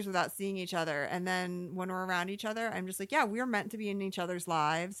years without seeing each other. And then when we're around each other, I'm just like, yeah, we're meant to be in each other's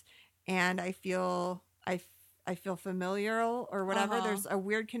lives. And I feel familiar or whatever. Uh-huh. There's a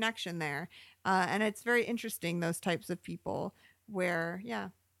weird connection there. And it's very interesting, those types of people where, yeah,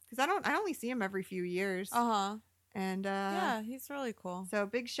 because I only see him every few years. Uh-huh. And Yeah, he's really cool. so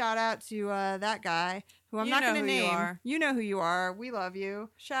big shout out to that guy who I'm You not know going to who you name. are. You know who you are. We love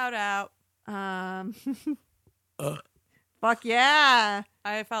you. Shout out. Fuck yeah.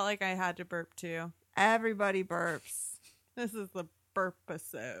 I felt like I had to burp too. Everybody burps. This is the burp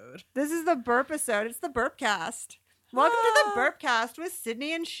episode. This is the burp episode. It's the Burpcast. Welcome to the Burpcast with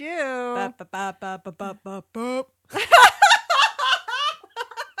Sydney and Shu. Burp, burp, burp, burp, burp, burp, burp.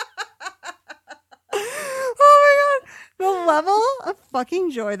 Oh my god. The level of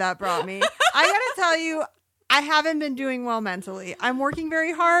fucking joy that brought me. I gotta tell you, I haven't been doing well mentally. I'm working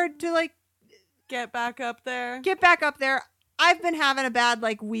very hard to Get back up there. get back up there. I've been having a bad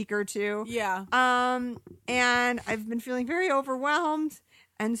week or two. Yeah. And I've been feeling very overwhelmed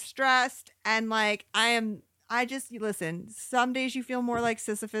and stressed, and listen, some days you feel more like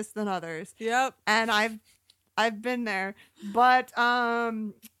Sisyphus than others. Yep. And I've been there. But that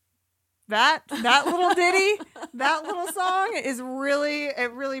little ditty, that little song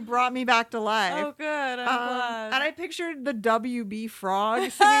really brought me back to life. Oh, good. I'm glad. And I pictured the WB Frog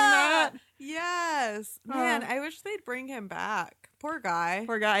singing that. Yes. Man, I wish they'd bring him back. Poor guy.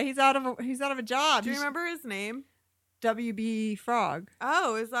 Poor guy. He's out of a job. Do you remember his name? WB Frog.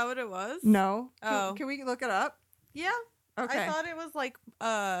 Oh, is that what it was? No. Oh. Can we look it up? Yeah. Okay. I thought it was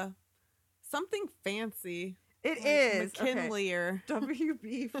something fancy. It is. McKinley or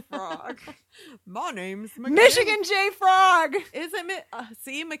WB Frog. My name's Michigan J Frog. Is it?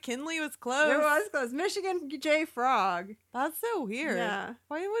 See, McKinley was close. It was close. Michigan J Frog. That's so weird. Yeah.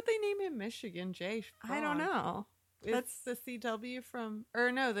 Why would they name him Michigan J Frog? I don't know. That's the CW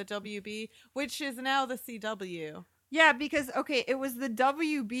the WB, which is now the CW. Yeah, because it was the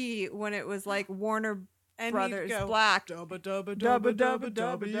WB when it was Warner And Brothers he'd go, Black. Dubba dubba Dubba, dubba dubba,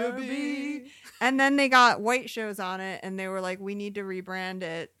 dubba dubba, WB. And then they got white shows on it, and they were like, we need to rebrand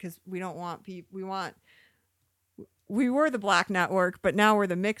it because we don't want people. We were the Black Network, but now we're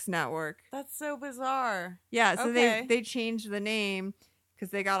the Mixed Network. That's so bizarre. Yeah, so Okay. they changed the name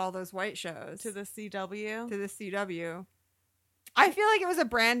because they got all those white shows To the CW. to the CW. I feel like it was a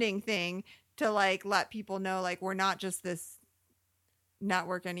branding thing to let people know we're not just this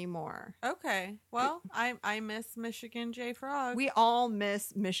network anymore. Okay. Well, I miss Michigan J Frog. We all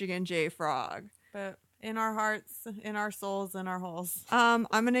miss Michigan J Frog. But in our hearts, in our souls, in our holes. I'm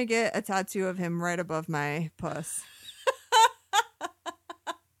gonna get a tattoo of him right above my puss. I'm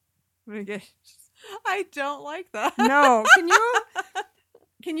gonna get. I don't like that. No,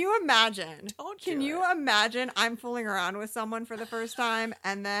 can you imagine? Don't Can do you it. imagine I'm fooling around with someone for the first time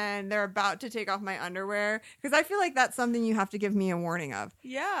and then they're about to take off my underwear? Because I feel like that's something you have to give me a warning of.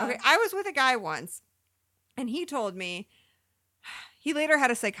 Yeah. Okay, I was with a guy once and he told me he later had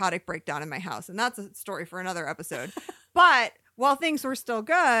a psychotic breakdown in my house, and that's a story for another episode. But while things were still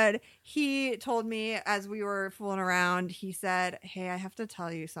good, he told me as we were fooling around, he said, "Hey, I have to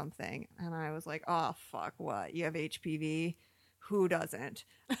tell you something." And I was like, "Oh, fuck, what? You have HPV? Who doesn't?"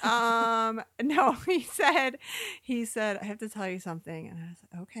 No, he said, "I have to tell you something." And I was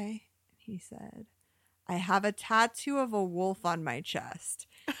like, "Okay." And he said, "I have a tattoo of a wolf on my chest."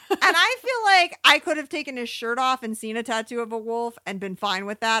 And I feel like I could have taken his shirt off and seen a tattoo of a wolf and been fine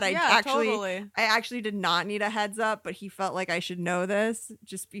with that. Totally. I actually did not need a heads up, but he felt like I should know this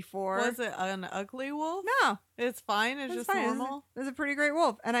just before. Was it an ugly wolf? No, It's fine. It's it's just fine. normal. It was a pretty great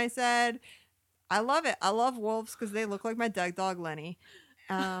wolf. And I said, "I love it. I love wolves because they look like my dead dog Lenny."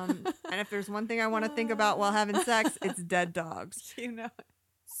 And if there's one thing I want to think about while having sex, it's dead dogs. You know.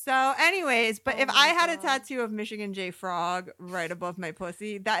 So anyways, but Oh if my I had a God. tattoo of Michigan J. Frog right above my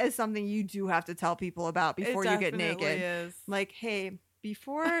pussy, that is something you do have to tell people about before you get naked. Is. Like, hey,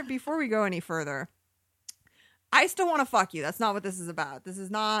 before we go any further, I still want to fuck you. That's not what this is about. This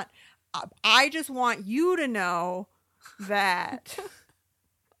is not. I just want you to know that.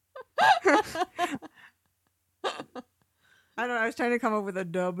 I don't know. I was trying to come up with a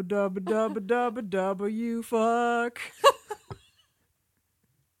W fuck.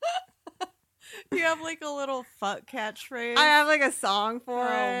 You have like a little fuck catchphrase. I have like a song for it.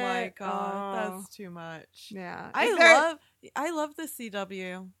 Oh my god, Oh. that's too much. Yeah. I love the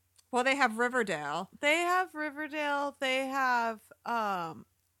CW. Well, they have Riverdale. They have Riverdale. They have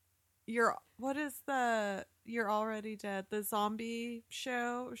You're Already Dead, the zombie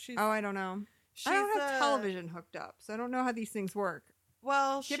show. Oh, I don't know. I don't have television hooked up, so I don't know how these things work.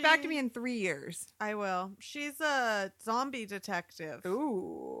 Well, Get back to me in 3 years. I will. She's a zombie detective.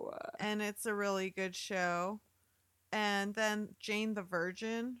 Ooh. And it's a really good show. And then Jane the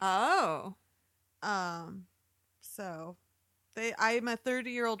Virgin. Oh. So I'm a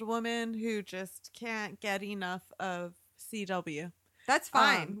 30-year-old woman who just can't get enough of CW. That's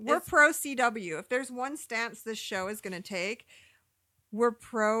fine. We're pro CW. If there's one stance this show is going to take, we're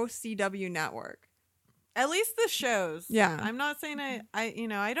pro CW network. At least the shows. Yeah. I'm not saying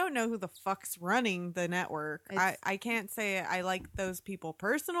I don't know who the fuck's running the network. I can't say I like those people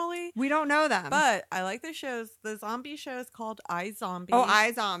personally. We don't know them. But I like the shows. The zombie show is called iZombie. Oh,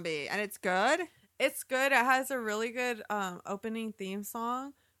 iZombie. And it's good? It's good. It has a really good opening theme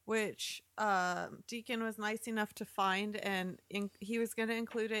song, which Deacon was nice enough to find, and he was going to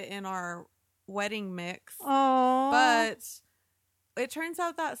include it in our wedding mix. Oh. But it turns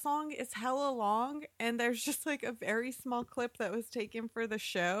out that song is hella long, and there's just like a very small clip that was taken for the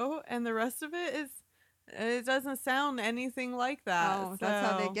show, and the rest of it doesn't sound anything like that. Oh, that's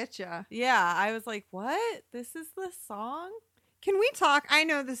how they get you. Yeah, I was like, what? This is the song? Can we talk? I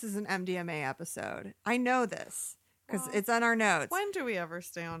know this is an MDMA episode. I know this because it's on our notes. When do we ever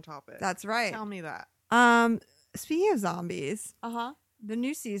stay on topic? That's right. Tell me that. Speaking of zombies, Uh-huh. the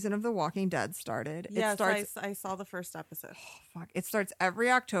new season of The Walking Dead started. Yes, it starts. I saw the first episode. Fuck! It starts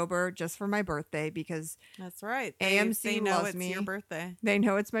every October just for my birthday because That's right. AMC they know loves it's me. your birthday. they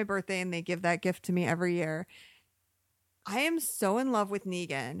know it's my birthday and they give that gift to me every year. I am so in love with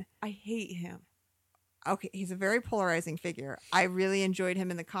Negan. I hate him. Okay, he's a very polarizing figure. I really enjoyed him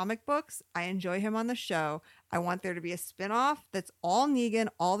in the comic books. I enjoy him on the show. I want there to be a spinoff that's all Negan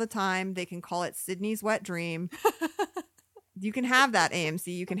all the time. They can call it Sydney's Wet Dream. You can have that, AMC.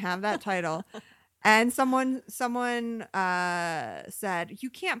 You can have that title. And someone said,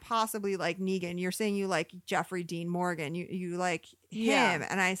 you can't possibly like Negan. You're saying you like Jeffrey Dean Morgan. You like him. Yeah.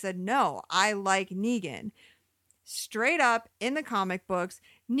 And I said, no, I like Negan. Straight up in the comic books,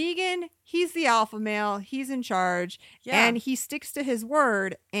 Negan, he's the alpha male. He's in charge. Yeah. And he sticks to his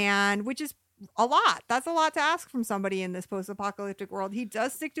word, and which is a lot. That's a lot to ask from somebody in this post-apocalyptic world. He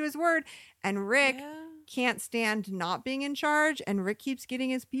does stick to his word, and Rick can't stand not being in charge, and Rick keeps getting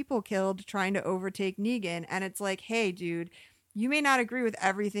his people killed trying to overtake Negan. And it's like, hey, dude, you may not agree with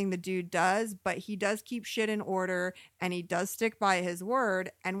everything the dude does, but he does keep shit in order, and he does stick by his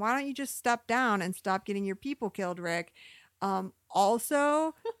word. And why don't you just step down and stop getting your people killed, Rick?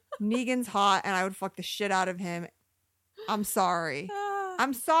 Also, Negan's hot, and I would fuck the shit out of him. I'm sorry.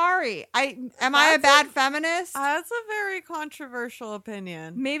 I'm sorry. Am I a bad feminist? That's a very controversial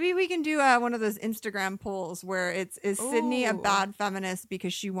opinion. Maybe we can do one of those Instagram polls where is Sydney a Ooh. bad feminist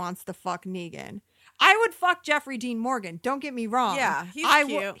because she wants to fuck Negan? I would fuck Jeffrey Dean Morgan. Don't get me wrong. Yeah, he's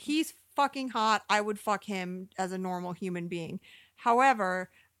cute. He's fucking hot. I would fuck him as a normal human being. However,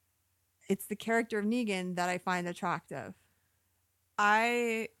 it's the character of Negan that I find attractive.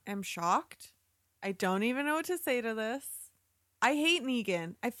 I am shocked. I don't even know what to say to this. I hate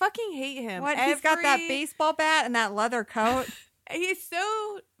Negan. I fucking hate him. What? He's got that baseball bat and that leather coat. He's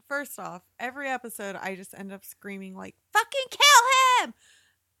so... First off, every episode I just end up screaming like, fucking kill him!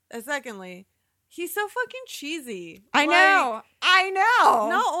 And secondly, he's so fucking cheesy. I know.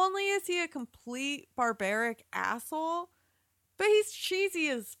 Not only is he a complete barbaric asshole, but he's cheesy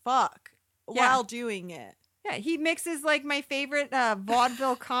as fuck while doing it. Yeah, he mixes like my favorite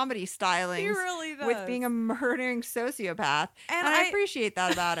vaudeville comedy stylings He really does. with being a murdering sociopath. And I appreciate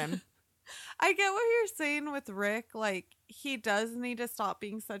that about him. I get what you're saying with Rick. Like, he does need to stop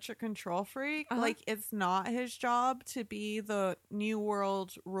being such a control freak. Uh-huh. Like, it's not his job to be the New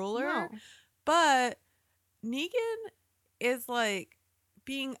World ruler. No. But Negan is, like,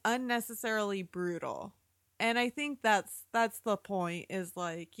 being unnecessarily brutal. And I think that's the point, is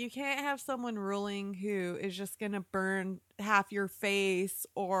like, you can't have someone ruling who is just going to burn half your face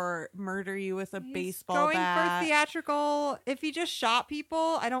or murder you with a baseball going bat. for theatrical. If he just shot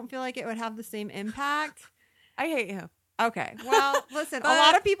people, I don't feel like it would have the same impact. I hate him. Okay. Well, listen, But- a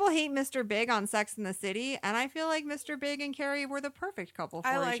lot of people hate Mr. Big on Sex and the City, and I feel like Mr. Big and Carrie were the perfect couple for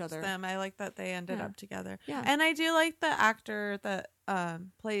I each liked other. them. I like that they ended Yeah. up together. Yeah. And I do like the actor that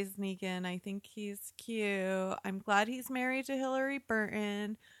plays Negan. I think he's cute. I'm glad he's married to Hillary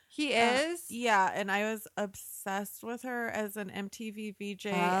Burton. He is? Yeah, and I was obsessed with her as an MTV VJ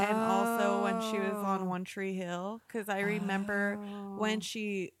and also when she was on Oh. One Tree Hill, because I remember when Oh.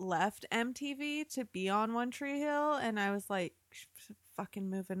 she left MTV to be on One Tree Hill, and I was like, fucking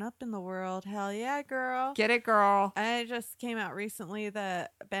moving up in the world. Hell yeah, girl. Get it, girl. And it just came out recently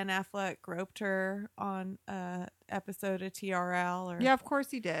that Ben Affleck groped her on a episode of TRL or Yeah, of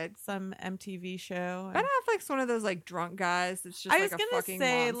course he did. some MTV show. Ben Affleck's one of those like drunk guys that's just I like was a gonna fucking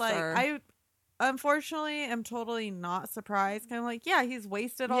say, monster. like, I unfortunately am totally not surprised. Kind of like, yeah, he's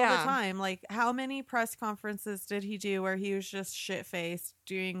wasted all the Yeah. time. Like, how many press conferences did he do where he was just shit faced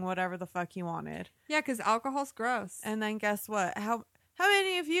doing whatever the fuck he wanted? Yeah, because alcohol's gross. And then guess what? How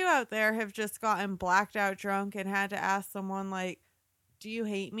many of you out there have just gotten blacked out drunk and had to ask someone like, "Do you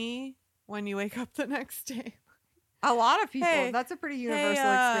hate me?" when you wake up the next day? A lot of people. Hey, That's a pretty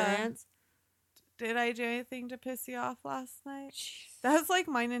universal experience. Did I do anything to piss you off last night? That was like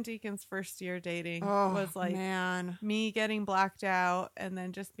mine and Deacon's first year dating. Oh, was like man. me getting blacked out and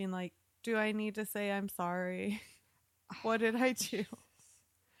then just being like, "Do I need to say I'm sorry? What did I do?"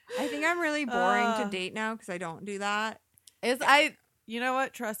 I think I'm really boring to Uh. date now because I don't do that. You know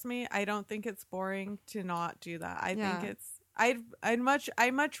what? Trust me, I don't think it's boring to not do that. I Yeah. think it's I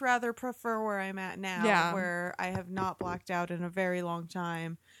much rather prefer where I'm at now, Yeah. where I have not blacked out in a very long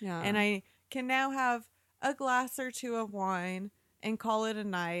time, Yeah. and I can now have a glass or two of wine and call it a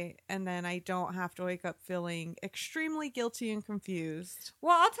night, and then I don't have to wake up feeling extremely guilty and confused.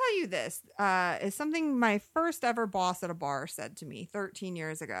 Well, I'll tell you this is something my first ever boss at a bar said to me 13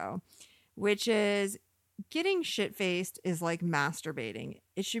 years ago, which is getting shit-faced is like masturbating.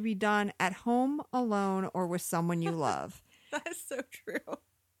 It should be done at home, alone, or with someone you love. That is so true.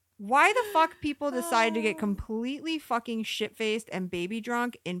 Why the fuck people decide to get Oh. completely fucking shit-faced and baby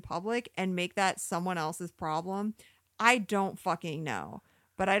drunk in public and make that someone else's problem, I don't fucking know.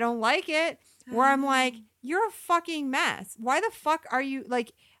 But I don't like it where I'm like, you're a fucking mess. Why the fuck are you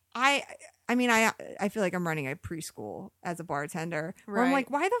like I mean, I feel like I'm running a preschool as a bartender. Where I'm Right. like,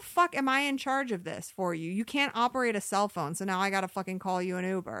 why the fuck am I in charge of this for you? You can't operate a cell phone, so now I gotta fucking call you an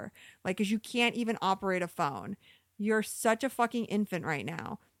Uber. Like, because you can't even operate a phone. You're such a fucking infant right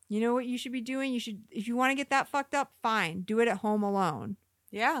now. You know what you should be doing? You should, if you want to get that fucked up, fine. Do it at home alone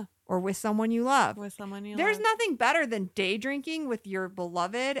Yeah, or with someone you love. with someone you There's love. nothing better than day drinking with your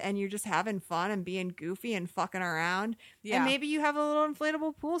beloved and you're just having fun and being goofy and fucking around. Yeah. And maybe you have a little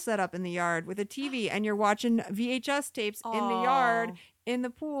inflatable pool set up in the yard with a TV and you're watching VHS tapes in the yard, Aw. in the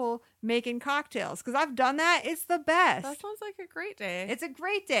pool, making cocktails. Because I've done that. It's the best. That sounds like a great day. It's a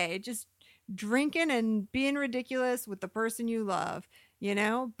great day. Just drinking and being ridiculous with the person you love, you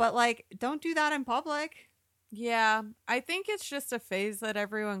know? But like, don't do that in public. Yeah, I think it's just a phase that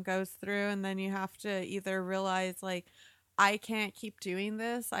everyone goes through, and then you have to either realize, like, I can't keep doing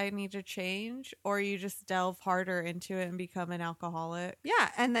this, I need to change, or you just delve harder into it and become an alcoholic. Yeah,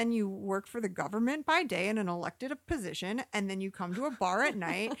 and then you work for the government by day in an elected position, and then you come to a bar at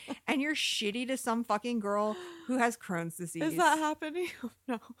night, and you're shitty to some fucking girl who has Crohn's disease. Is that happening? Oh,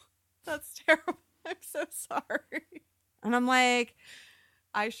 no. That's terrible. I'm so sorry. And I'm like,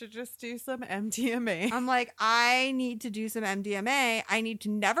 I should just do some MDMA. I need to do some MDMA. I need to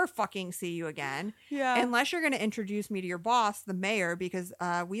never fucking see you again. Yeah. Unless you're going to introduce me to your boss, the mayor, because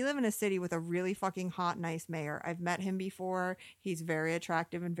we live in a city with a really fucking hot, nice mayor. I've met him before. He's very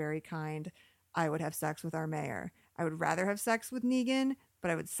attractive and very kind. I would have sex with our mayor. I would rather have sex with Negan,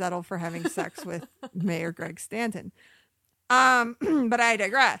 but I would settle for having sex with Mayor Greg Stanton. But I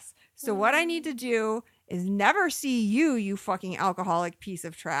digress. So what I need to do is never see you, you fucking alcoholic piece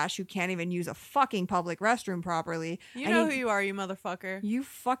of trash who can't even use a fucking public restroom properly. you I know need- who you are, you motherfucker. You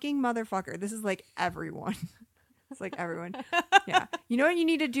fucking motherfucker. This is like everyone. It's like everyone. Yeah. You know what you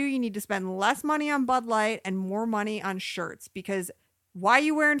need to do? You need to spend less money on Bud Light and more money on shirts, because why are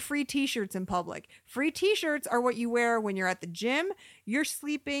you wearing free t-shirts in public? Free t-shirts are what you wear when you're at the gym, you're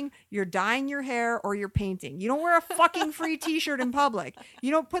sleeping, you're dyeing your hair, or you're painting. You don't wear a fucking free t-shirt in public.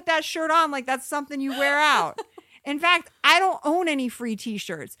 You don't put that shirt on like that's something you wear out. In fact, I don't own any free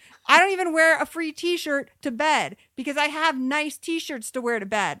t-shirts. I don't even wear a free t-shirt to bed because I have nice t-shirts to wear to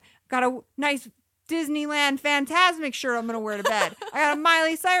bed. Got a nice Disneyland Fantasmic shirt I'm going to wear to bed. I got a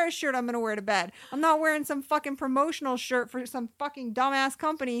Miley Cyrus shirt I'm going to wear to bed. I'm not wearing some fucking promotional shirt for some fucking dumbass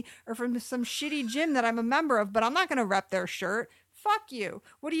company or from some shitty gym that I'm a member of, but I'm not going to rep their shirt. Fuck you.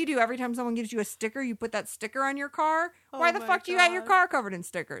 What do? Every time someone gives you a sticker, you put that sticker on your car? Why the fuck do you got your car covered in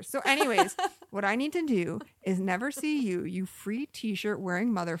stickers? So anyways, what I need to do is never see you, you free t-shirt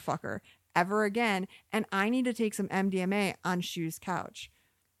wearing motherfucker, ever again. And I need to take some MDMA on Shu's couch.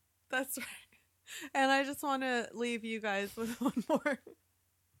 That's right. And I just want to leave you guys with one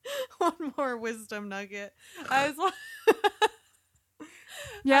more wisdom nugget.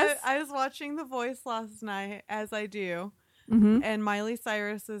 Yes? I was watching The Voice last night, as I do. Mm-hmm. And Miley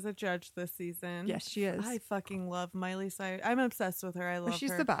Cyrus is a judge this season. Yes, she is. I fucking love Miley Cyrus. I'm obsessed with her. I love her.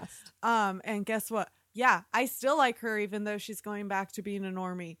 She's the best. And guess what? Yeah, I still like her even though she's going back to being a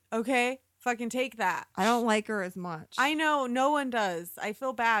normie. Okay? Fucking take that. I don't like her as much. I know. No one does. I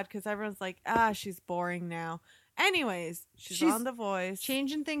feel bad because everyone's like, she's boring now. Anyways, she's on The Voice.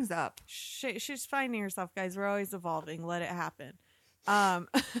 Changing things up. She's finding herself, guys. We're always evolving. Let it happen.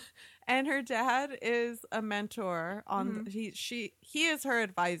 And her dad is a mentor on he is her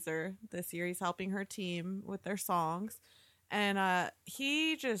advisor this year. He's helping her team with their songs. And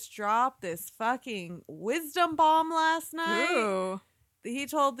he just dropped this fucking wisdom bomb last night. Ooh. He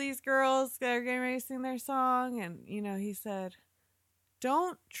told these girls they're getting ready to sing their song, and he said,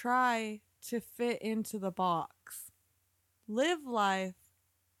 don't try to fit into the box. Live life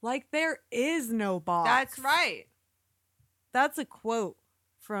like there is no box. That's right. That's a quote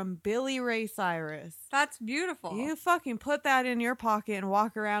from Billy Ray Cyrus. That's beautiful. You fucking put that in your pocket and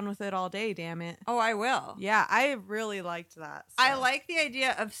walk around with it all day, damn it. Oh, I will. Yeah, I really liked that. So. I like the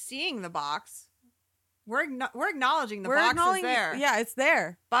idea of seeing the box. We're acknowledging the box is there. Yeah, it's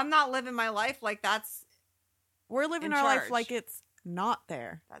there. But I'm not living my life like that's We're living in our charge. life like it's not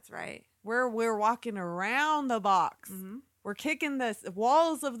there. That's right. We're walking around the box. Mm-hmm. We're kicking the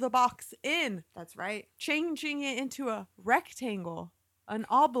walls of the box in. That's right. Changing it into a rectangle, an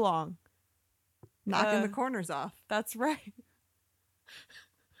oblong. Knocking the corners off. That's right.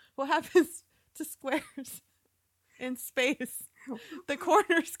 What happens to squares in space? The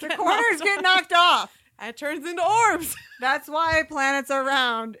corners get knocked off. And it turns into orbs. That's why planets are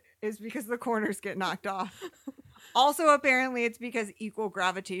round, is because the corners get knocked off. Also, apparently, it's because equal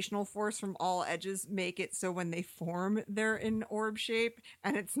gravitational force from all edges make it so when they form, they're in orb shape,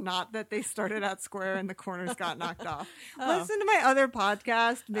 and it's not that they started out square and the corners got knocked off. Oh. Listen to my other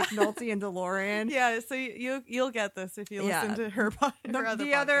podcast, McNulty and DeLorean. Yeah, so you'll get this if you listen to her other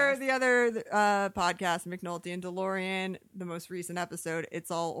podcast. The other podcast, McNulty and DeLorean, the most recent episode,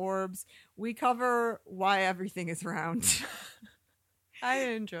 It's All Orbs. We cover why everything is round. I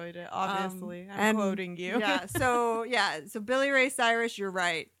enjoyed it, obviously. I'm quoting you. So Billy Ray Cyrus, you're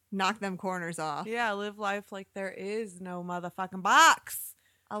right. Knock them corners off. Yeah, live life like there is no motherfucking box.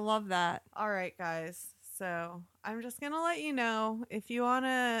 I love that. All right, guys. So I'm just going to let you know, if you want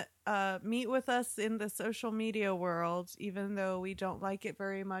to meet with us in the social media world, even though we don't like it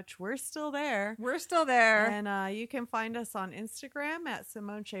very much, we're still there. We're still there. And you can find us on Instagram at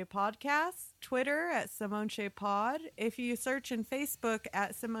Simone Che Podcast, Twitter at Simone Che Pod. If you search in Facebook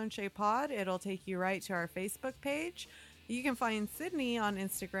at Simone Che Pod, it'll take you right to our Facebook page. You can find Sydney on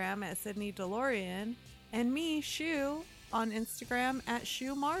Instagram at Sydney DeLorean, and me, Shu, on Instagram at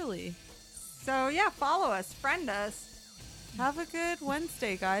Shu Marley. So, yeah, follow us, friend us. Have a good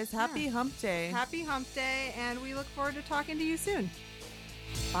Wednesday, guys. Happy Hump Day. Happy Hump Day, and we look forward to talking to you soon.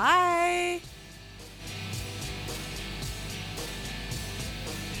 Bye.